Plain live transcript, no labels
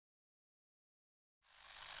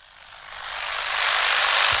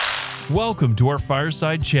Welcome to our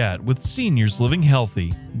Fireside Chat with Seniors Living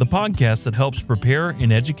Healthy, the podcast that helps prepare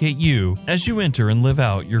and educate you as you enter and live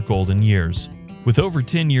out your golden years. With over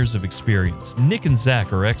 10 years of experience, Nick and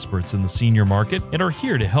Zach are experts in the senior market and are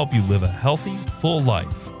here to help you live a healthy, full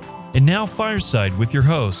life. And now Fireside with your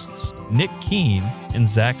hosts, Nick Keene and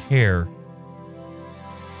Zach Hare.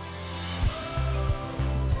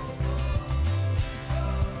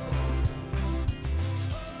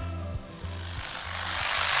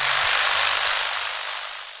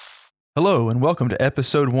 Hello and welcome to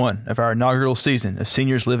episode 1 of our inaugural season of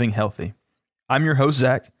Seniors Living Healthy. I'm your host,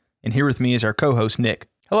 Zach, and here with me is our co-host, Nick.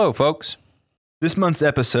 Hello, folks. This month's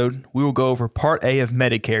episode, we will go over Part A of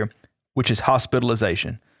Medicare, which is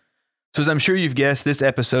hospitalization. So as I'm sure you've guessed, this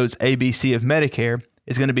episode's ABC of Medicare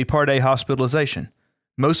is going to be Part A hospitalization.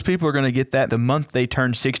 Most people are going to get that the month they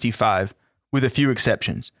turn 65, with a few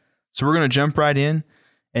exceptions. So we're going to jump right in,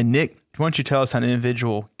 and Nick, why don't you tell us how an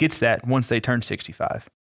individual gets that once they turn 65?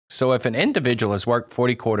 So if an individual has worked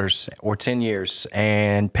 40 quarters or 10 years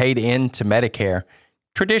and paid into Medicare,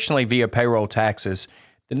 traditionally via payroll taxes,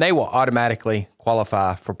 then they will automatically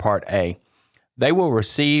qualify for Part A. They will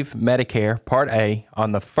receive Medicare Part A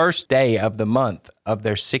on the first day of the month of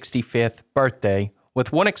their 65th birthday,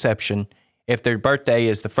 with one exception. If their birthday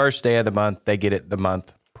is the first day of the month, they get it the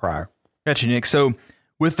month prior. Gotcha, Nick. So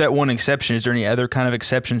with that one exception, is there any other kind of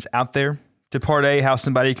exceptions out there to Part A, how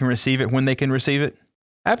somebody can receive it, when they can receive it?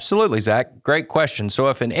 Absolutely, Zach. Great question. So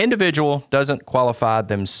if an individual doesn't qualify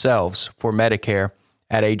themselves for Medicare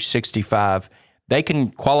at age 65, they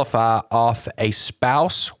can qualify off a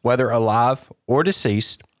spouse, whether alive or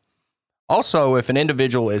deceased. Also, if an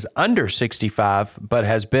individual is under 65 but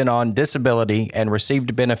has been on disability and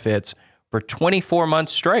received benefits for 24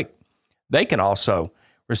 months straight, they can also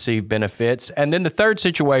receive benefits. And then the third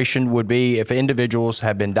situation would be if individuals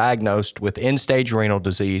have been diagnosed with end-stage renal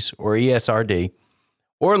disease, or ESRD,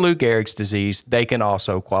 or Lou Gehrig's disease, they can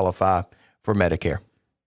also qualify for Medicare.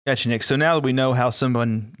 Gotcha, Nick. So now that we know how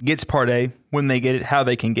someone gets Part A, when they get it, how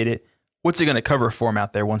they can get it, what's it going to cover for them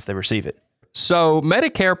out there once they receive it? So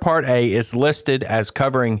Medicare Part A is listed as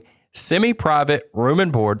covering semi-private room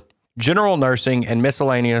and board, general nursing, and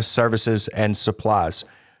miscellaneous services and supplies.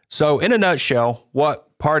 So in a nutshell,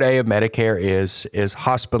 what Part A of Medicare is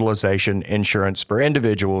hospitalization insurance for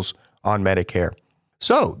individuals on Medicare.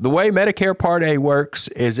 So the way Medicare Part A works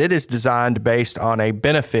is it is designed based on a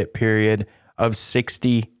benefit period of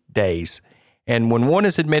 60 days. And when one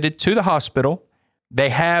is admitted to the hospital, they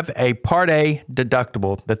have a Part A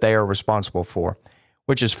deductible that they are responsible for,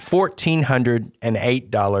 which is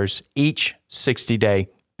 $1,408 each 60-day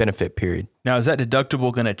benefit period. Now, is that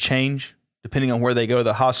deductible going to change depending on where they go to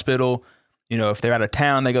the hospital? You know, if they're out of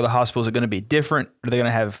town, they go to the hospital, is it going to be different? Or are they going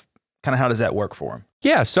to have, kind of how does that work for them?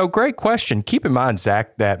 Yeah, so great question. Keep in mind,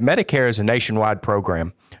 Zach, that Medicare is a nationwide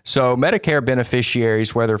program. So Medicare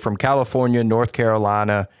beneficiaries, whether from California, North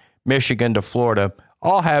Carolina, Michigan to Florida,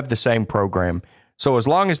 all have the same program. So as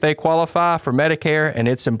long as they qualify for Medicare and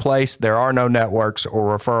it's in place, there are no networks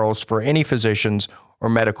or referrals for any physicians or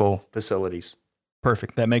medical facilities.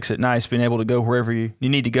 Perfect. That makes it nice being able to go wherever you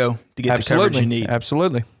need to go to get the coverage you need.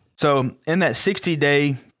 Absolutely. So in that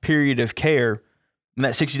 60-day period of care, when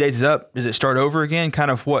that 60 days is up, does it start over again? How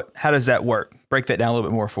does that work? Break that down a little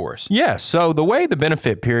bit more for us. Yeah, so the way the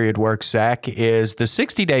benefit period works, Zach, is the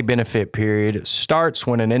 60-day benefit period starts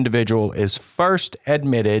when an individual is first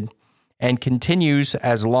admitted and continues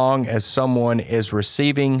as long as someone is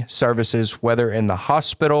receiving services, whether in the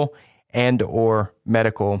hospital and or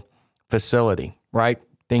medical facility, right?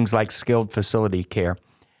 Things like skilled facility care.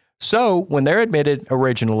 So when they're admitted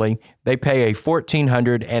originally, they pay a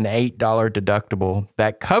 $1,408 deductible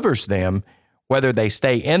that covers them whether they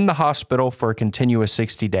stay in the hospital for a continuous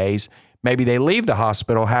 60 days, maybe they leave the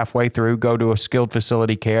hospital halfway through, go to a skilled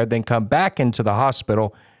facility care, then come back into the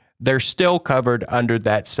hospital, they're still covered under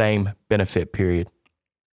that same benefit period.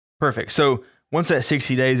 Perfect. So once that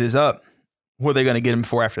 60 days is up, what are they going to get them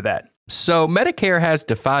for after that? So Medicare has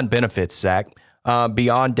defined benefits, Zach,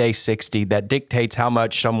 beyond day 60 that dictates how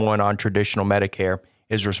much someone on traditional Medicare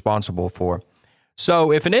is responsible for.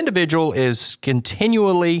 So if an individual is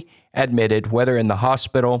continually admitted, whether in the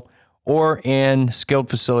hospital or in skilled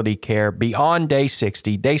facility care beyond day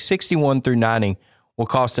 60, day 61 through 90 will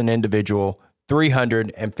cost an individual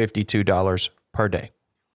 $352 per day.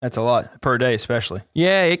 That's a lot per day, especially.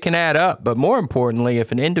 Yeah, it can add up. But more importantly,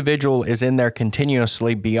 if an individual is in there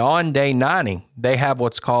continuously beyond day 90, they have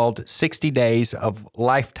what's called 60 days of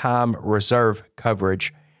lifetime reserve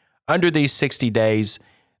coverage. Under these 60 days,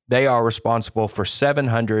 they are responsible for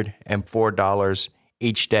 $704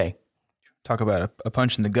 each day. Talk about a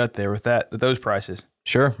punch in the gut there with those prices.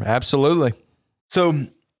 Sure, absolutely. So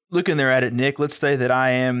looking there at it, Nick, let's say that I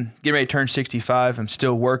am getting ready to turn 65. I'm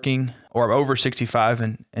still working, or I'm over 65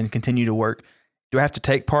 and continue to work. Do I have to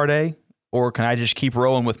take Part A, or can I just keep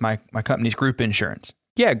rolling with my company's group insurance?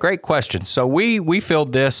 Yeah, great question. So we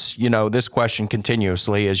field this, this question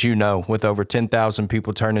continuously, as you know, with over 10,000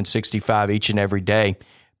 people turning 65 each and every day.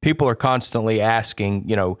 People are constantly asking,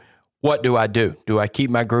 what do I do? Do I keep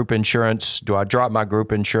my group insurance? Do I drop my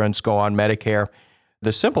group insurance, go on Medicare?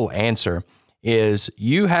 The simple answer is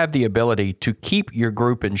you have the ability to keep your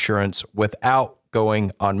group insurance without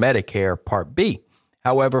going on Medicare Part B.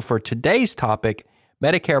 However, for today's topic,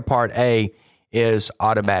 Medicare Part A is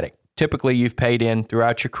automatic. Typically, you've paid in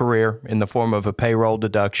throughout your career in the form of a payroll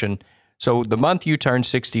deduction. So the month you turn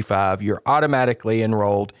 65, you're automatically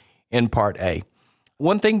enrolled in Part A.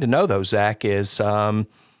 One thing to know, though, Zach, is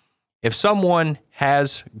if someone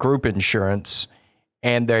has group insurance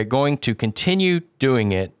and they're going to continue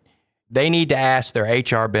doing it, they need to ask their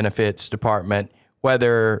HR benefits department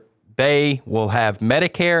whether they will have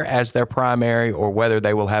Medicare as their primary or whether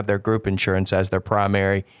they will have their group insurance as their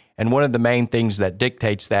primary. And one of the main things that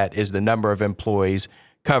dictates that is the number of employees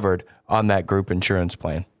covered on that group insurance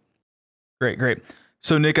plan. Great.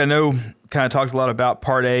 So, Nick, I know kind of talked a lot about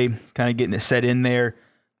Part A, kind of getting it set in there.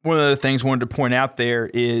 One of the things I wanted to point out there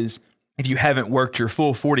is if you haven't worked your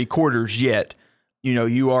full 40 quarters yet,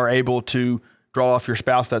 you are able to draw off your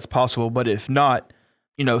spouse. That's possible. But if not,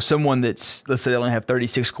 someone that's, let's say they only have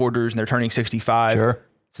 36 quarters and they're turning 65. Sure.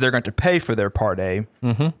 So they're going to pay for their Part A.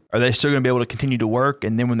 Mm-hmm. Are they still going to be able to continue to work?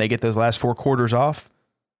 And then when they get those last 4 quarters off,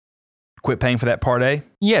 quit paying for that Part A?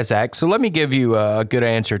 Yeah, Zach. So let me give you a good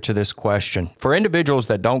answer to this question. For individuals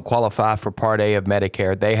that don't qualify for Part A of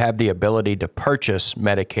Medicare, they have the ability to purchase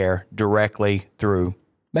Medicare directly through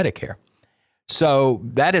Medicare. So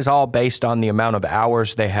that is all based on the amount of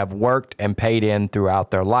hours they have worked and paid in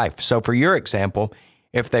throughout their life. So for your example,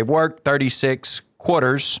 if they've worked 36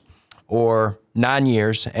 quarters or 9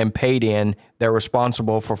 years and paid in, they're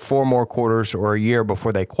responsible for 4 more quarters or a year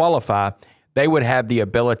before they qualify, they would have the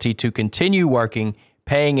ability to continue working,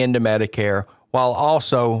 paying into Medicare, while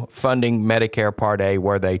also funding Medicare Part A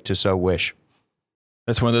were they to so wish.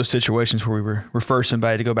 That's one of those situations where we refer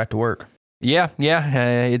somebody to go back to work. Yeah,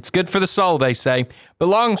 it's good for the soul, they say. But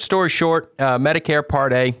long story short, Medicare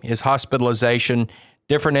Part A is hospitalization.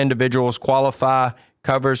 Different individuals qualify,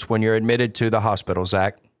 covers when you're admitted to the hospital,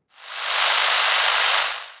 Zach.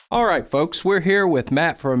 All right, folks, we're here with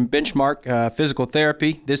Matt from Benchmark Physical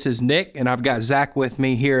Therapy. This is Nick, and I've got Zach with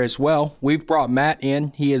me here as well. We've brought Matt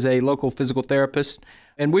in. He is a local physical therapist,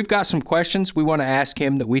 and we've got some questions we want to ask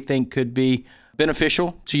him that we think could be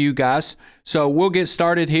beneficial to you guys. So we'll get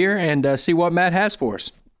started here and see what Matt has for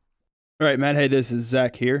us. All right, Matt. Hey, this is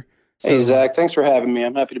Zach here. Hey, Zach. Thanks for having me.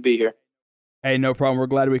 I'm happy to be here. Hey, no problem. We're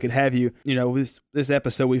glad we could have you. This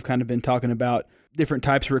episode, we've kind of been talking about different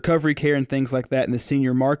types of recovery care and things like that in the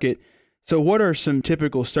senior market. So what are some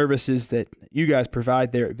typical services that you guys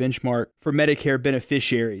provide there at Benchmark for Medicare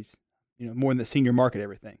beneficiaries, more in the senior market,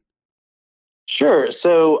 everything? Sure.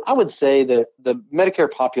 So I would say that the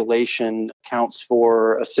Medicare population accounts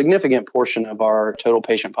for a significant portion of our total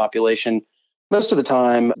patient population. Most of the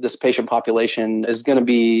time, this patient population is going to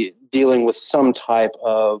be dealing with some type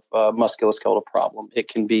of musculoskeletal problem. It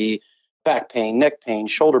can be back pain, neck pain,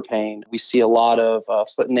 shoulder pain. We see a lot of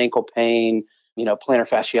foot and ankle pain, plantar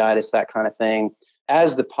fasciitis, that kind of thing.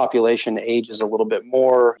 As the population ages a little bit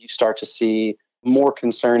more, you start to see more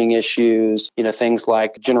concerning issues, things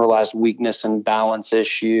like generalized weakness and balance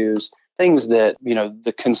issues, things that,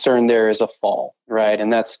 the concern there is a fall, right?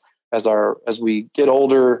 And that's as we get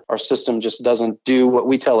older, our system just doesn't do what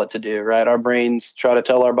we tell it to do, right? Our brains try to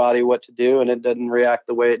tell our body what to do, and it doesn't react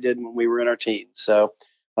the way it did when we were in our teens. So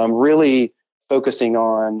I'm really focusing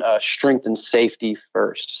on strength and safety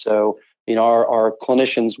first. So, our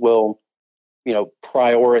clinicians will,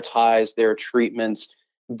 prioritize their treatments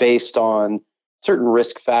based on certain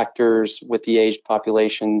risk factors with the aged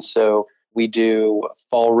population. So we do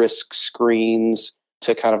fall risk screens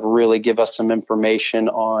to kind of really give us some information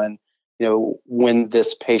on, when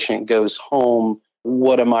this patient goes home,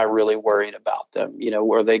 what am I really worried about them?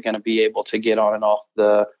 Are they going to be able to get on and off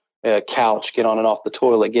the couch, get on and off the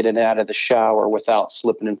toilet, get in and out of the shower without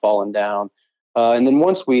slipping and falling down? And then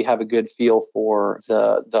once we have a good feel for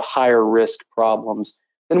the higher risk problems,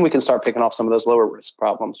 then we can start picking off some of those lower risk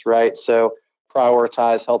problems, right? So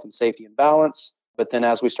prioritize health and safety and balance. But then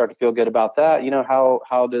as we start to feel good about that,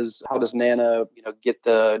 how does Nana, get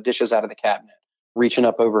the dishes out of the cabinet, reaching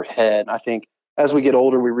up overhead? I think as we get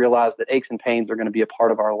older, we realize that aches and pains are going to be a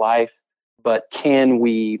part of our life, but can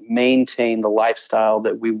we maintain the lifestyle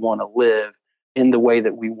that we want to live in the way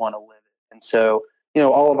that we want to live it. And so,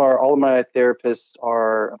 all of my therapists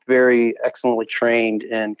are very excellently trained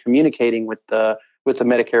in communicating with the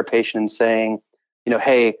Medicare patient and saying,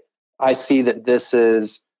 hey, I see that this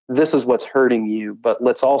is what's hurting you, but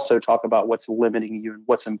let's also talk about what's limiting you and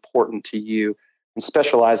what's important to you, and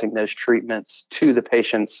specializing those treatments to the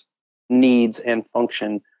patient's needs and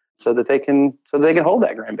function so that they can hold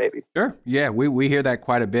that grandbaby. Sure. Yeah, we hear that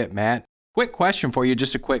quite a bit, Matt. Quick question for you,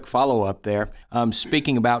 just a quick follow-up there.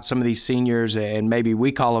 Speaking about some of these seniors, and maybe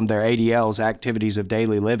we call them their ADLs, activities of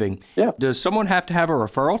daily living. Yeah. Does someone have to have a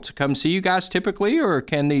referral to come see you guys typically, or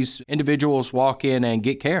can these individuals walk in and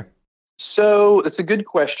get care? So it's a good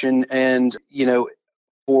question. And,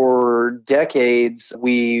 for decades,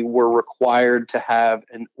 we were required to have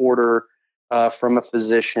an order from a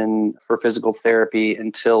physician for physical therapy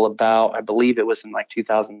until about, I believe it was in like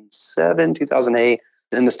 2007, 2008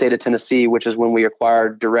 in the state of Tennessee, which is when we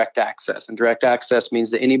acquired direct access. And direct access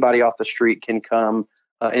means that anybody off the street can come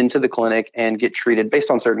into the clinic and get treated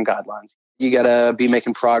based on certain guidelines. You got to be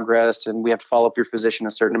making progress, and we have to follow up your physician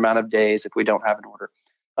a certain amount of days if we don't have an order.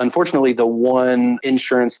 Unfortunately, the one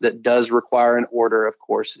insurance that does require an order, of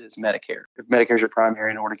course, is Medicare. If Medicare is your primary,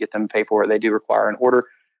 in order to get them to pay for it, they do require an order.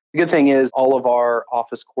 The good thing is all of our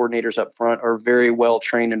office coordinators up front are very well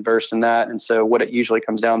trained and versed in that. And so what it usually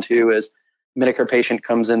comes down to is Medicare patient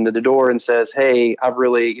comes into the door and says, hey, I've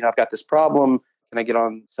got this problem. Can I get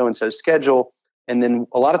on so-and-so's schedule? And then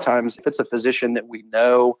a lot of times, if it's a physician that we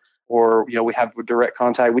know or, we have direct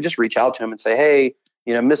contact, we just reach out to them and say, hey,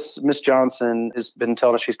 Miss Johnson has been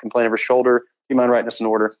telling us she's complaining of her shoulder. Do you mind writing us an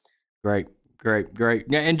order? Great.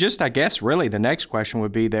 Yeah, and just, I guess, really the next question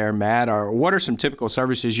would be there, Matt, or what are some typical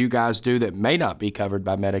services you guys do that may not be covered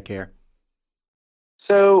by Medicare?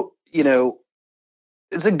 So,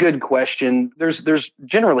 it's a good question. There's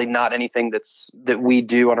generally not anything that we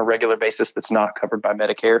do on a regular basis that's not covered by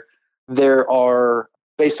Medicare. There are,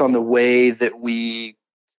 based on the way that we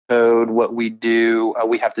code what we do,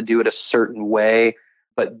 we have to do it a certain way,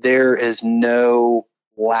 but there is no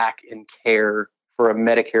lack in care for a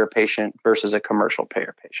Medicare patient versus a commercial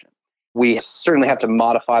payer patient. We certainly have to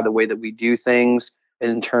modify the way that we do things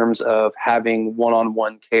in terms of having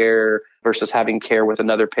one-on-one care versus having care with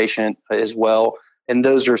another patient as well. And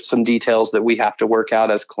those are some details that we have to work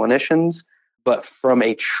out as clinicians. But from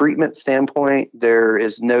a treatment standpoint, there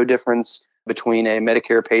is no difference between a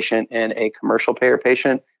Medicare patient and a commercial payer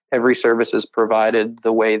patient. Every service is provided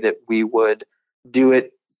the way that we would do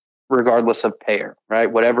it regardless of payer,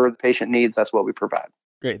 right? Whatever the patient needs, that's what we provide.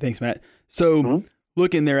 Great. Thanks, Matt. So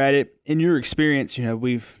looking there at it, in your experience,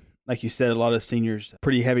 we've, like you said, a lot of seniors,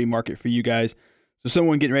 pretty heavy market for you guys. So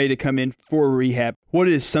someone getting ready to come in for rehab, what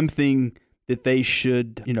is something that they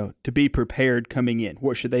should, to be prepared coming in?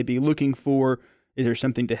 What should they be looking for? Is there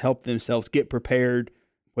something to help themselves get prepared,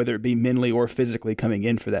 whether it be mentally or physically coming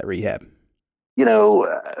in for that rehab?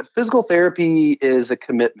 Physical therapy is a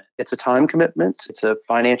commitment. It's a time commitment. It's a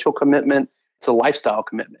financial commitment. It's a lifestyle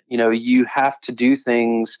commitment. You have to do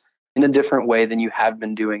things in a different way than you have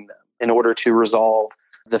been doing them in order to resolve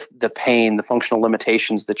the pain, the functional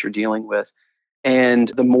limitations that you're dealing with. And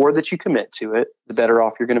the more that you commit to it, the better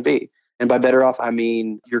off you're going to be. And by better off, I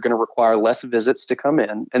mean you're going to require less visits to come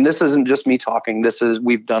in. And this isn't just me talking.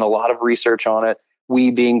 We've done a lot of research on it. We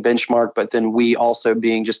being Benchmark, but then we also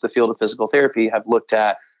being just the field of physical therapy have looked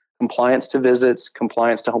at compliance to visits,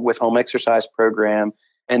 compliance with home exercise program,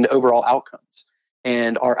 and overall outcomes.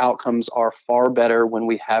 And our outcomes are far better when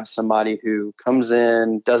we have somebody who comes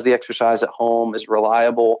in, does the exercise at home, is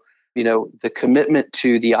reliable. The commitment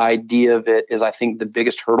to the idea of it is, I think, the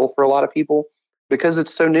biggest hurdle for a lot of people because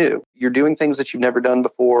it's so new. You're doing things that you've never done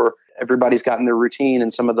before. Everybody's gotten their routine,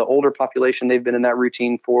 and some of the older population, they've been in that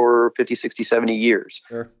routine for 50, 60, 70 years.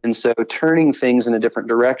 Sure. And so turning things in a different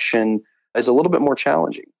direction is a little bit more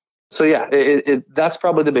challenging. So yeah, that's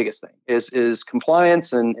probably the biggest thing is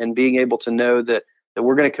compliance and being able to know that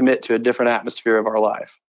we're going to commit to a different atmosphere of our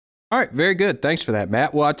life. All right, very good. Thanks for that,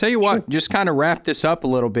 Matt. Well, I'll tell you what, just kind of wrap this up a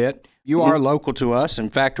little bit. You are local to us, in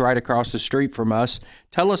fact, right across the street from us.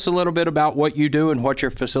 Tell us a little bit about what you do and what your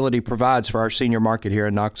facility provides for our senior market here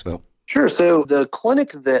in Knoxville. Sure. So the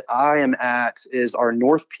clinic that I am at is our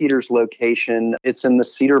North Peters location. It's in the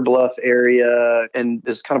Cedar Bluff area and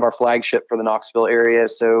is kind of our flagship for the Knoxville area.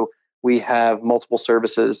 So we have multiple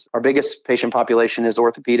services. Our biggest patient population is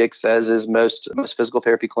orthopedics, as is most physical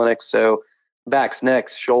therapy clinics. So backs,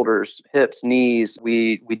 necks, shoulders, hips, knees.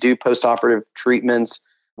 We do post-operative treatments.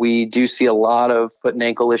 We do see a lot of foot and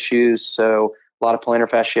ankle issues. So a lot of plantar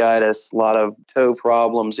fasciitis, a lot of toe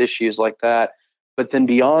problems, issues like that. But then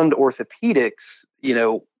beyond orthopedics,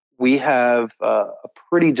 we have a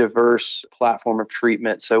pretty diverse platform of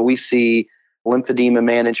treatment. So we see lymphedema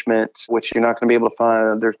management, which you're not going to be able to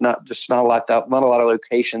find. There's not a lot of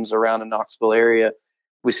locations around the Knoxville area.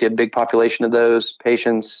 We see a big population of those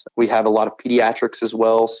patients. We have a lot of pediatrics as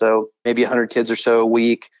well. So maybe 100 kids or so a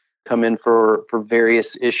week come in for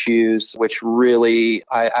various issues, which really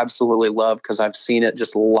I absolutely love because I've seen it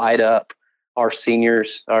just light up our senior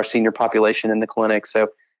population in the clinic. So,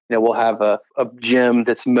 we'll have a gym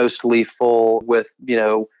that's mostly full with,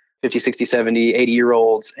 50, 60, 70,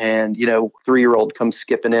 80-year-olds and, 3-year-old comes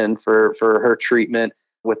skipping in for her treatment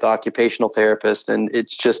with the occupational therapist. And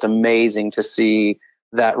it's just amazing to see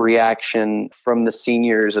that reaction from the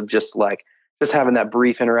seniors of just having that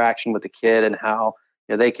brief interaction with the kid and how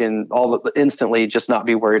they can instantly just not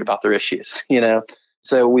be worried about their issues.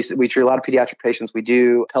 So we treat a lot of pediatric patients. We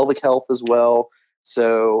do pelvic health as well.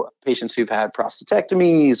 So patients who've had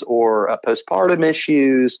prostatectomies or postpartum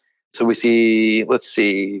issues. So we see,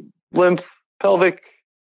 lymph, pelvic,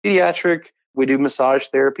 pediatric. We do massage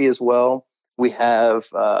therapy as well. We have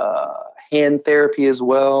hand therapy as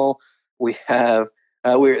well. We have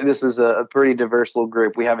this is a pretty diverse little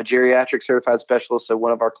group. We have a geriatric certified specialist. So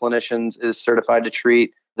one of our clinicians is certified to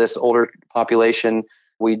treat this older population.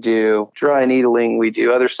 We do dry needling. We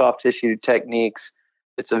do other soft tissue techniques.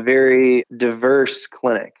 It's a very diverse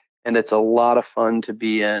clinic, and it's a lot of fun to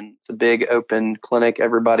be in. It's a big open clinic.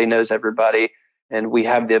 Everybody knows everybody. And we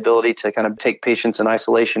have the ability to kind of take patients in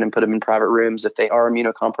isolation and put them in private rooms if they are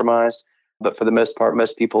immunocompromised. But for the most part,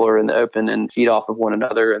 most people are in the open and feed off of one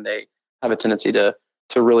another, and they have a tendency to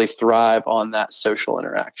really thrive on that social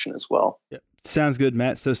interaction as well. Yeah. Sounds good,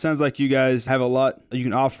 Matt. So it sounds like you guys have a lot you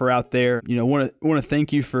can offer out there. Want to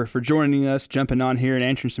thank you for joining us, jumping on here and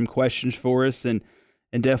answering some questions for us, and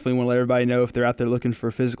definitely want to let everybody know if they're out there looking for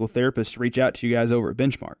a physical therapist, reach out to you guys over at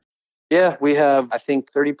Benchmark. Yeah, we have, I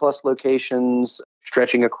think, 30 plus locations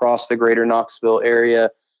stretching across the greater Knoxville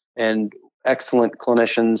area and excellent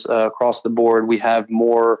clinicians across the board. We have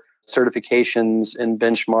more certifications in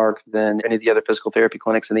Benchmark than any of the other physical therapy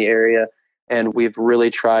clinics in the area. And we've really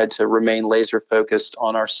tried to remain laser focused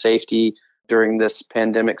on our safety during this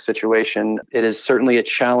pandemic situation. It is certainly a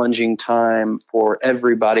challenging time for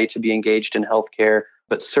everybody to be engaged in healthcare,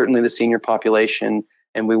 but certainly the senior population.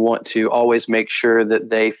 And we want to always make sure that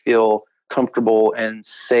they feel comfortable and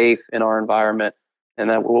safe in our environment. And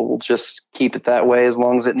that we'll just keep it that way as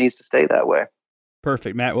long as it needs to stay that way.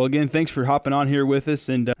 Perfect, Matt. Well, again, thanks for hopping on here with us.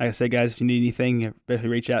 And like I said, guys, if you need anything, definitely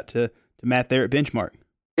reach out to Matt there at Benchmark.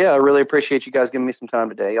 Yeah, I really appreciate you guys giving me some time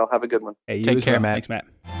today. Y'all have a good one. Hey, you Take care, well. Matt. Thanks, Matt.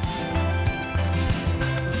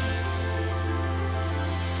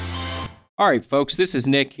 All right, folks, this is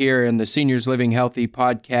Nick here in the Seniors Living Healthy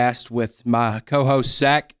podcast with my co-host,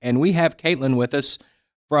 Zach, and we have Caitlin with us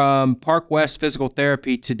from Park West Physical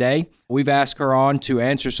Therapy today. We've asked her on to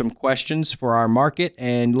answer some questions for our market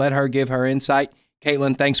and let her give her insight.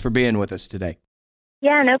 Caitlin, thanks for being with us today.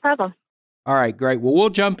 Yeah, no problem. All right, great. Well, we'll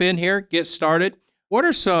jump in here, get started. What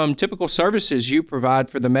are some typical services you provide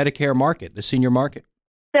for the Medicare market, the senior market?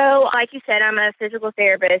 So, like you said, I'm a physical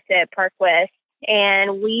therapist at Park West,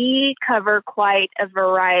 and we cover quite a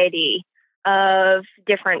variety of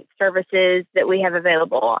different services that we have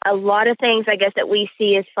available. A lot of things, I guess, that we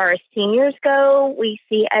see as far as seniors go, we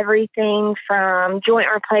see everything from joint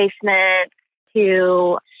replacement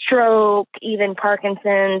to stroke, even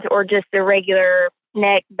Parkinson's, or just the regular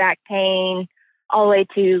neck, back pain, all the way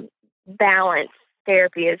to balance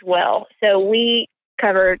therapy as well. So we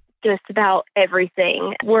cover just about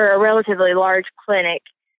everything. We're a relatively large clinic.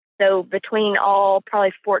 So between all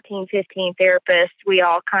probably 14, 15 therapists, we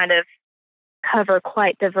all kind of cover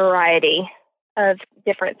quite the variety of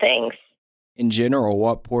different things. In general,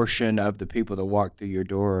 what portion of the people that walk through your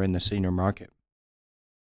door are in the senior market?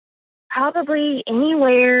 Probably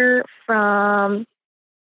anywhere from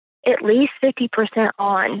at least 50%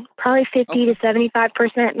 on, probably 50 to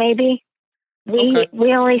 75% maybe.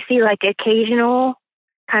 We only see like occasional,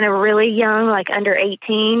 kind of really young, like under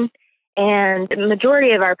 18, and the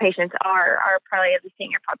majority of our patients are probably of the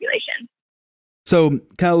senior population. So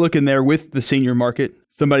kind of looking there with the senior market,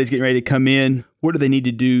 somebody's getting ready to come in. What do they need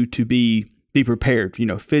to do to be prepared,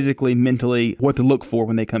 physically, mentally, what to look for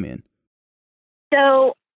when they come in?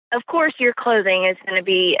 So, of course, your clothing is going to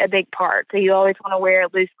be a big part. So you always want to wear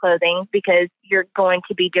loose clothing because you're going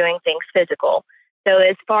to be doing things physical. So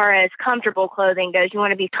as far as comfortable clothing goes, you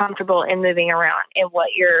want to be comfortable in moving around in what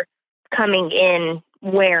you're coming in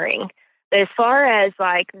wearing. But as far as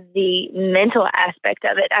like the mental aspect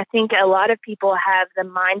of it, I think a lot of people have the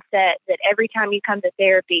mindset that every time you come to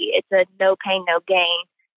therapy, it's a no pain, no gain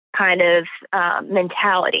kind of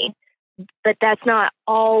mentality. but that's not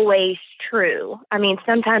always true. I mean,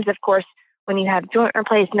 sometimes, of course, when you have joint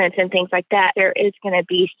replacements and things like that, there is going to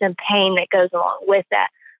be some pain that goes along with that,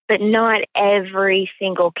 but not every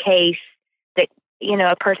single case that,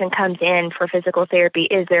 a person comes in for physical therapy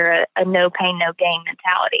is there a no pain, no gain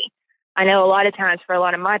mentality. I know a lot of times for a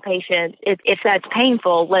lot of my patients, if that's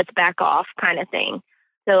painful, let's back off kind of thing.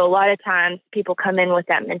 So a lot of times people come in with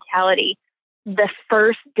that mentality. The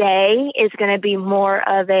first day is going to be more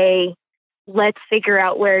of a, let's figure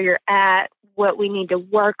out where you're at, what we need to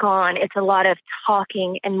work on. It's a lot of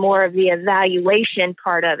talking and more of the evaluation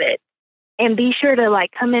part of it. And be sure to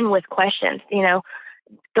come in with questions,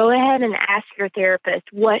 go ahead and ask your therapist,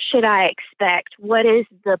 what should I expect? What is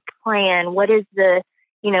the plan? What is the,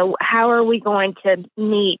 how are we going to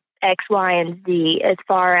meet X, Y, and Z as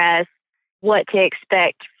far as what to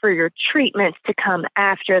expect for your treatments to come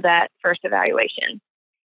after that first evaluation?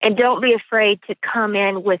 And don't be afraid to come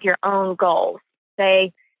in with your own goals.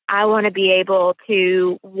 Say, I want to be able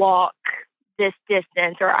to walk this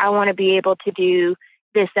distance, or I want to be able to do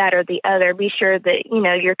this, that, or the other. Be sure that,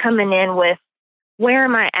 you're coming in with, where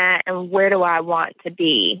am I at and where do I want to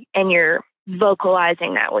be? And you're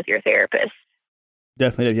vocalizing that with your therapist.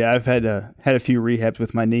 Definitely. Yeah, I've had a few rehabs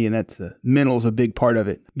with my knee, and that's mental is a big part of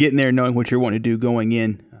it. Getting there, knowing what you're wanting to do going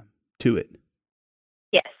in to it.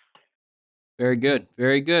 Yes. Very good.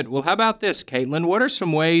 Very good. Well, how about this, Caitlin? What are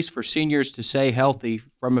some ways for seniors to stay healthy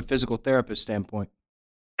from a physical therapist standpoint?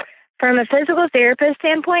 From a physical therapist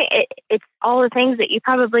standpoint, it's all the things that you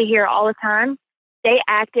probably hear all the time. Stay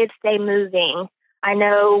active, stay moving. I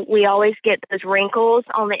know we always get those wrinkles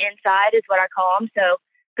on the inside is what I call them. So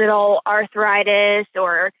good old arthritis,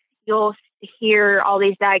 or you'll hear all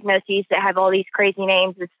these diagnoses that have all these crazy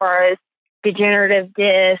names as far as degenerative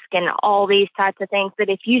disc and all these types of things. But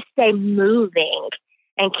if you stay moving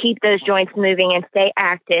and keep those joints moving and stay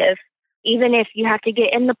active, even if you have to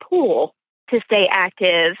get in the pool to stay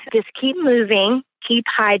active, just keep moving, keep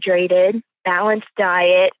hydrated, balanced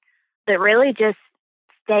diet, but really just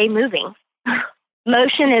stay moving.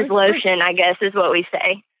 Motion is lotion, I guess, is what we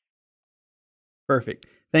say. Perfect.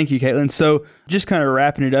 Thank you, Caitlin. So just kind of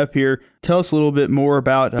wrapping it up here, tell us a little bit more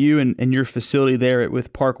about you and your facility there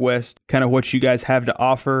with Park West, kind of what you guys have to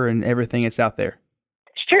offer and everything that's out there.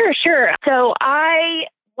 Sure. So I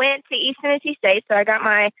went to East Tennessee State, so I got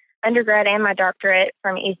my undergrad and my doctorate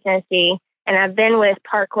from East Tennessee, and I've been with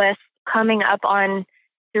Park West coming up on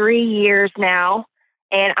 3 years now.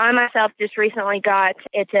 And I myself just recently got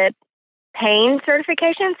it's a pain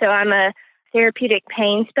certification. So I'm a therapeutic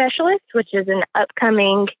pain specialist, which is an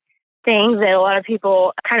upcoming thing that a lot of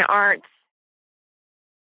people kind of aren't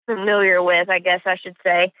familiar with, I guess I should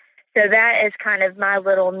say. So that is kind of my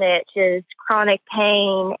little niche, is chronic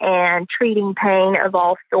pain and treating pain of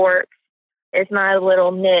all sorts is my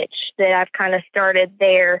little niche that I've kind of started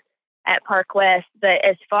there at Park West. But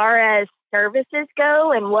as far as services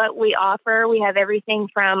go and what we offer, we have everything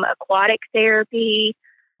from aquatic therapy,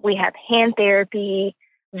 we have hand therapy,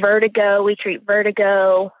 vertigo, we treat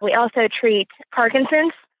vertigo. We also treat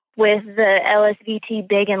Parkinson's with the LSVT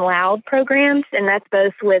Big and Loud programs, and that's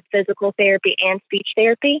both with physical therapy and speech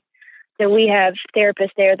therapy. So we have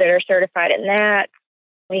therapists there that are certified in that.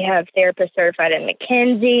 We have therapists certified in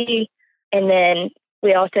McKenzie, and then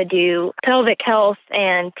we also do pelvic health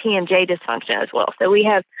and TMJ dysfunction as well. So we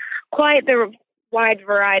have quite the wide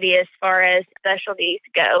variety as far as specialties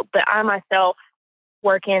go, but I myself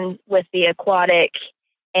working with the aquatic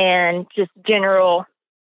and just general,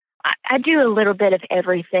 I do a little bit of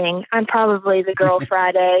everything. I'm probably the girl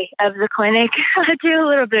Friday of the clinic. I do a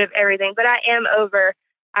little bit of everything, but I am over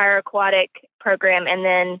our aquatic program and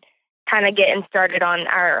then kind of getting started on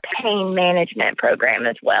our pain management program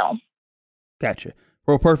as well. Gotcha.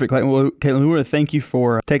 Well, perfect. Well, Caitlin, we want to thank you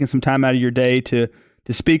for taking some time out of your day to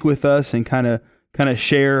speak with us and kind of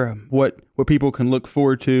share what people can look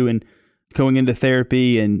forward to and going into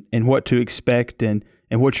therapy and what to expect and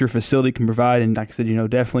what your facility can provide. And like I said,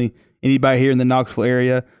 definitely anybody here in the Knoxville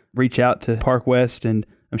area, reach out to Park West, and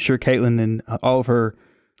I'm sure Caitlin and all of her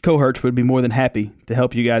cohorts would be more than happy to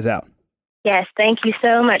help you guys out. Yes, thank you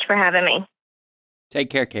so much for having me. Take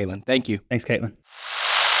care, Caitlin. Thank you. Thanks, Caitlin.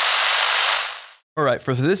 All right,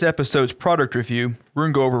 for this episode's product review, we're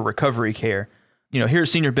going to go over recovery care. Here at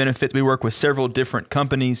Senior Benefits, we work with several different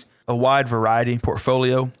companies, a wide variety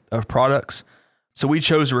portfolio of products. So we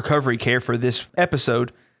chose recovery care for this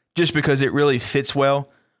episode just because it really fits well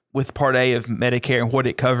with Part A of Medicare and what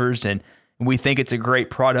it covers, and we think it's a great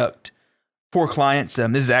product for clients.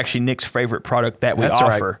 This is actually Nick's favorite product that we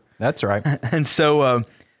offer. Right. That's right. And so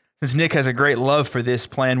since Nick has a great love for this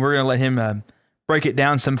plan, we're going to let him break it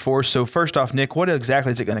down some for us. So first off, Nick, what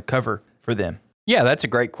exactly is it going to cover for them? Yeah, that's a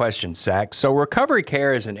great question, Zach. So Recovery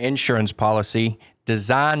Care is an insurance policy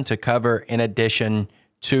designed to cover in addition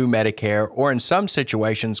to Medicare, or in some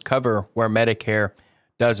situations cover where Medicare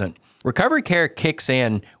doesn't. Recovery Care kicks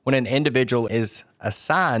in when an individual is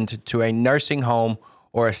assigned to a nursing home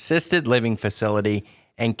or assisted living facility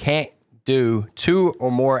and can't do 2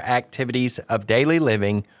 or more activities of daily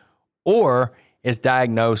living, or is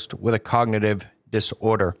diagnosed with a cognitive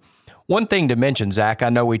disorder. One thing to mention, Zach, I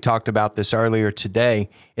know we talked about this earlier today,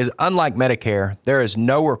 is unlike Medicare, there is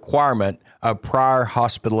no requirement of prior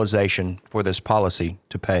hospitalization for this policy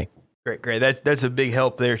to pay. Great. That's a big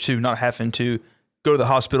help there too, not having to go to the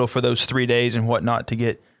hospital for those 3 days and whatnot to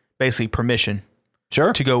get basically permission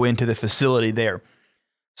to go into the facility there.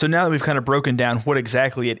 So now that we've kind of broken down what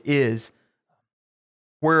exactly it is,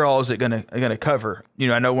 where all is it going to cover?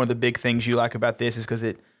 I know one of the big things you like about this is because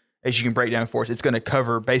it, as you can break down for us, it's going to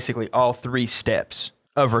cover basically all 3 steps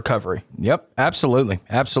of recovery. Yep, absolutely.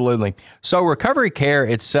 So Recovery Care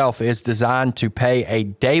itself is designed to pay a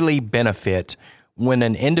daily benefit when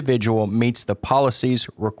an individual meets the policy's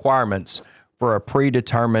requirements for a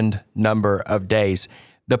predetermined number of days.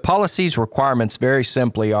 The policy's requirements, very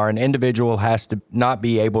simply, are an individual has to not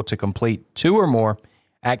be able to complete 2 or more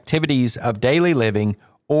activities of daily living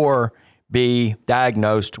or be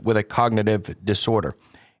diagnosed with a cognitive disorder.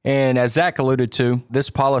 And as Zach alluded to, this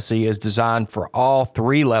policy is designed for all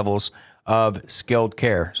 3 levels of skilled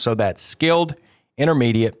care. So that's skilled,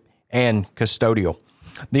 intermediate, and custodial.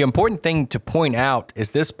 The important thing to point out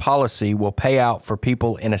is this policy will pay out for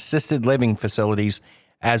people in assisted living facilities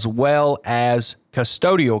as well as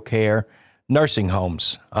custodial care nursing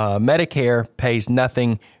homes. Medicare pays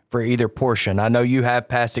nothing for either portion. I know you have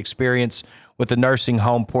past experience with the nursing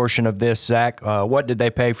home portion of this, Zach. What did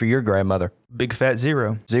they pay for your grandmother? Big fat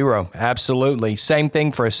zero. Zero, absolutely. Same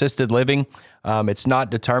thing for assisted living. It's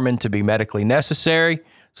not determined to be medically necessary,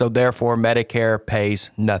 so therefore Medicare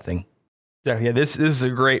pays nothing. Yeah, this is a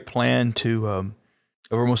great plan to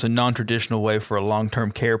almost a non-traditional way for a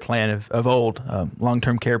long-term care plan of old.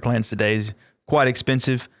 Long-term care plans today is quite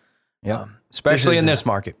expensive. Yeah, especially in this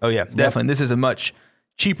market. Oh yeah, definitely. Yep. This is a much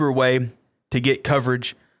cheaper way to get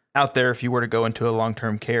coverage out there if you were to go into a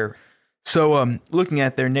long-term care. So looking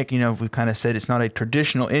at there, Nick, we've kind of said it's not a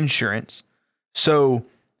traditional insurance. So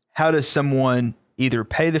how does someone either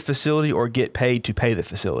pay the facility or get paid to pay the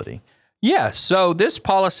facility? Yeah, so this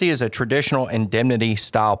policy is a traditional indemnity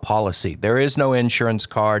style policy. There is no insurance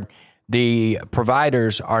card. The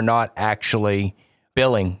providers are not actually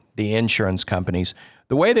billing the insurance companies.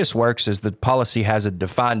 The way this works is the policy has a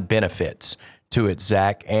defined benefits to it,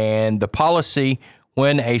 Zach, and the policy,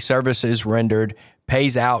 when a service is rendered,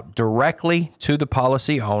 pays out directly to the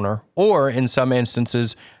policy owner, or in some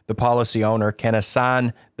instances, the policy owner can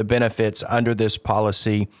assign the benefits under this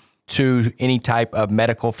policy to any type of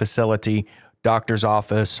medical facility, doctor's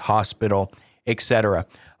office, hospital, etc.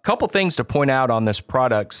 A couple things to point out on this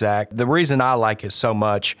product, Zach. The reason I like it so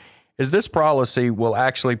much is this policy will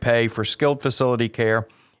actually pay for skilled facility care,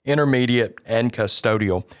 intermediate, and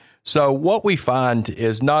custodial. So what we find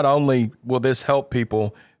is not only will this help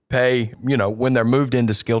people pay, when they're moved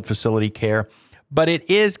into skilled facility care, but it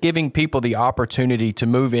is giving people the opportunity to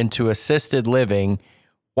move into assisted living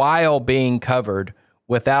while being covered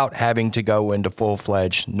without having to go into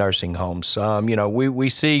full-fledged nursing homes. We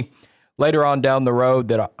see later on down the road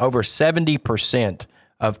that over 70%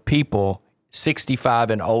 of people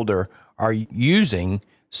 65 and older are using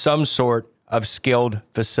some sort of skilled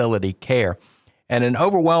facility care. And an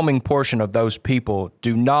overwhelming portion of those people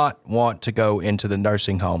do not want to go into the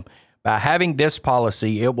nursing home. By having this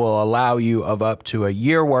policy, it will allow you of up to a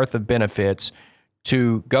year worth of benefits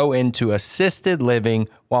to go into assisted living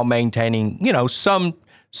while maintaining,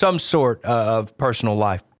 some sort of personal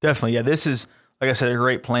life. Definitely. Yeah, this is, like I said, a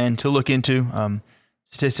great plan to look into.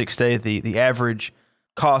 Statistics say the average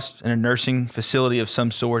cost in a nursing facility of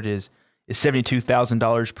some sort is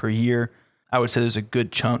 $72,000 per year. I would say there's a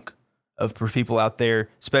good chunk for people out there,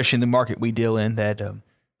 especially in the market we deal in, that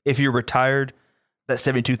if you're retired, that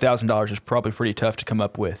 $72,000 is probably pretty tough to come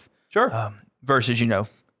up with. Sure. Versus,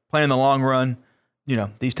 plan in the long run,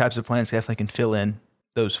 these types of plans definitely can fill in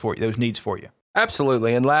those needs for you.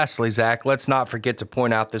 Absolutely. And lastly, Zach, let's not forget to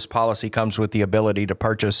point out this policy comes with the ability to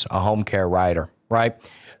purchase a home care rider, right?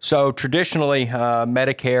 So traditionally,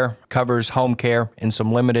 Medicare covers home care in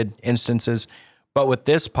some limited instances, but with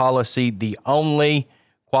this policy, the only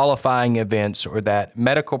qualifying events are that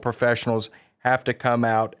medical professionals have to come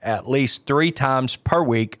out at least 3 times per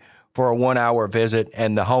week for a 1-hour visit,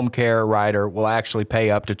 and the home care rider will actually pay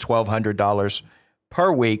up to $1,200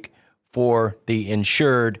 per week for the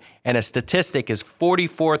insured, and a statistic is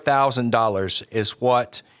 $44,000 is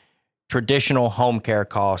what traditional home care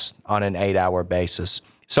costs on an 8-hour basis.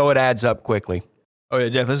 So it adds up quickly. Oh yeah,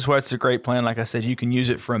 Jeff, this is why it's a great plan. Like I said, you can use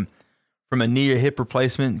it from a knee or hip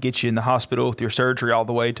replacement, get you in the hospital with your surgery, all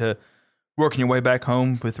the way to working your way back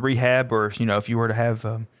home with rehab, or if you were to have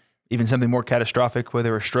even something more catastrophic,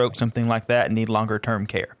 whether a stroke, something like that, and need longer term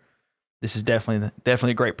care. This is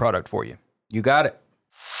definitely a great product for you. You got it.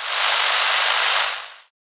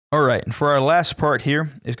 All right, and for our last part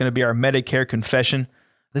here is going to be our Medicare confession.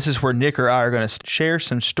 This is where Nick or I are going to share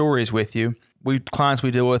some stories with you. Clients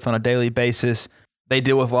we deal with on a daily basis, they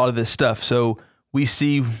deal with a lot of this stuff. So we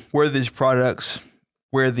see where these products,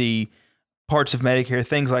 where the parts of Medicare,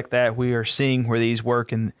 things like that, we are seeing where these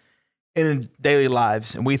work in daily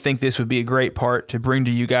lives. And we think this would be a great part to bring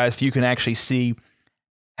to you guys if you can actually see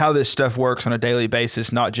how this stuff works on a daily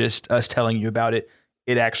basis, not just us telling you about it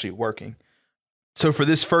actually working. So for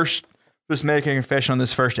this Medicare confession on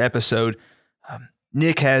this first episode,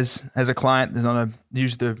 Nick has a client that's going to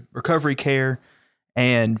use the recovery care,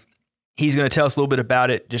 and he's going to tell us a little bit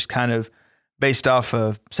about it, just kind of based off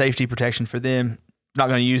of safety protection for them. Not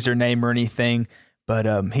going to use their name or anything, but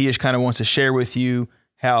he just kind of wants to share with you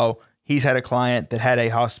how he's had a client that had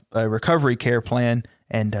a recovery care plan,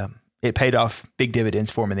 and it paid off big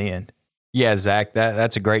dividends for him in the end. Yeah, Zach,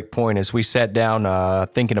 that's a great point. As we sat down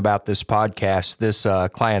thinking about this podcast, this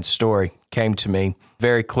client's story came to me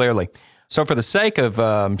very clearly. So for the sake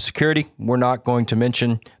of security, we're not going to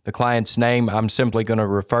mention the client's name. I'm simply going to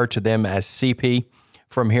refer to them as CP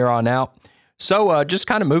from here on out. So just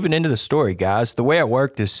kind of moving into the story, guys. The way it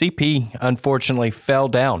worked is CP unfortunately fell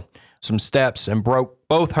down some steps and broke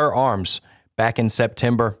both her arms back in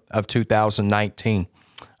September of 2019.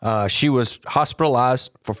 She was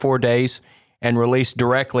hospitalized for 4 days and released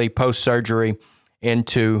directly post-surgery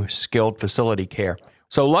into skilled facility care.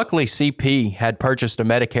 So luckily, CP had purchased a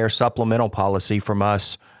Medicare supplemental policy from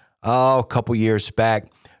us a couple years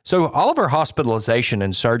back. So all of her hospitalization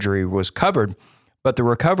and surgery was covered, but the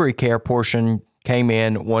recovery care portion came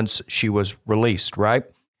in once she was released, right?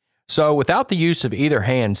 So without the use of either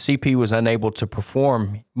hand, CP was unable to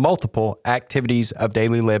perform multiple activities of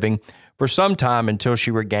daily living for some time until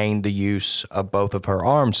she regained the use of both of her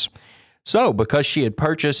arms. So because she had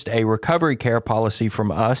purchased a recovery care policy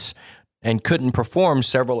from us and couldn't perform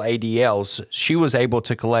several ADLs, she was able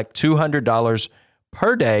to collect $200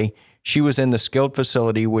 per day she was in the skilled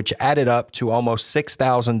facility, which added up to almost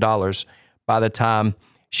 $6,000 by the time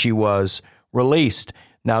she was released.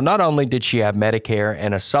 Now, not only did she have Medicare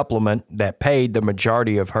and a supplement that paid the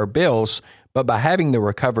majority of her bills, but by having the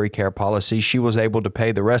recovery care policy, she was able to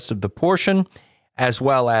pay the rest of the portion, as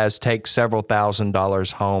well as take several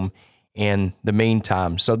 $1,000s home in the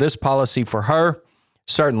meantime. So this policy for her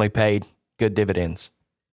certainly paid good dividends.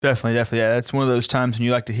 Definitely. Yeah, that's one of those times when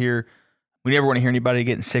you like to hear, we never want to hear anybody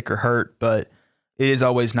getting sick or hurt, but it is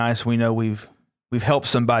always nice. We know we've helped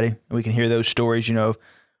somebody, and we can hear those stories,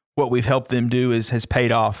 what we've helped them do has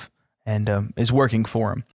paid off and is working for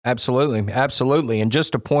them. Absolutely. And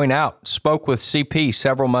just to point out, spoke with CP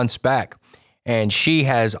several months back, and she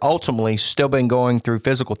has ultimately still been going through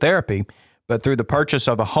physical therapy, but through the purchase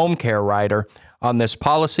of a home care rider on this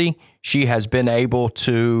policy, she has been able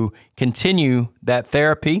to continue that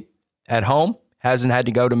therapy at home, hasn't had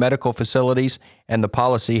to go to medical facilities, and the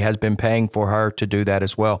policy has been paying for her to do that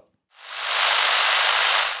as well.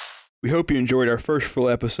 We hope you enjoyed our first full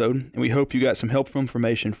episode, and we hope you got some helpful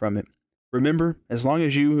information from it. Remember, as long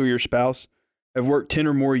as you or your spouse have worked 10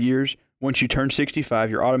 or more years, once you turn 65,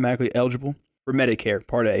 you're automatically eligible for Medicare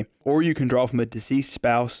Part A, or you can draw from a deceased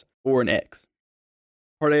spouse or an ex.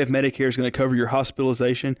 Part A of Medicare is going to cover your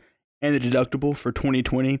hospitalization and the deductible for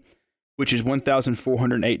 2020, which is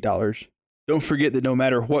 $1,408. Don't forget that no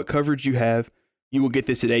matter what coverage you have, you will get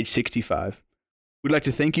this at age 65. We'd like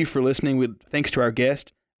to thank you for listening. Thanks to our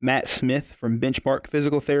guest, Matt Smith from Benchmark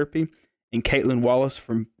Physical Therapy, and Caitlin Wallace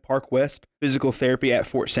from Park West Physical Therapy at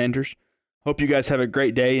Fort Sanders. Hope you guys have a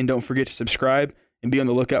great day, and don't forget to subscribe and be on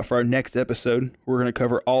the lookout for our next episode. We're going to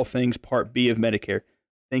cover all things Part B of Medicare.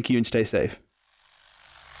 Thank you and stay safe.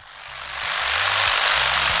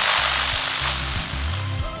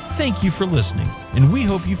 Thank you for listening, and we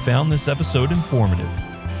hope you found this episode informative.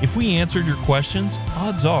 If we answered your questions,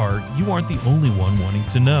 odds are you aren't the only one wanting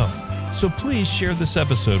to know. So please share this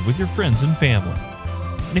episode with your friends and family.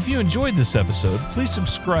 And if you enjoyed this episode, please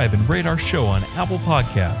subscribe and rate our show on Apple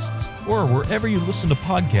Podcasts or wherever you listen to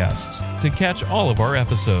podcasts to catch all of our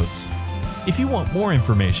episodes. If you want more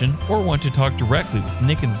information or want to talk directly with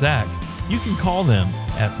Nick and Zach, you can call them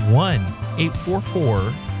at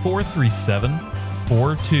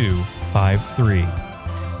 1-844-437-4255.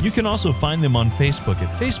 You can also find them on Facebook at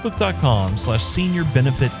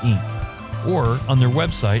facebook.com/seniorbenefitinc or on their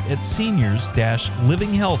website at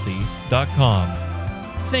seniors-livinghealthy.com.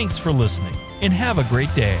 Thanks for listening and have a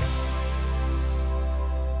great day.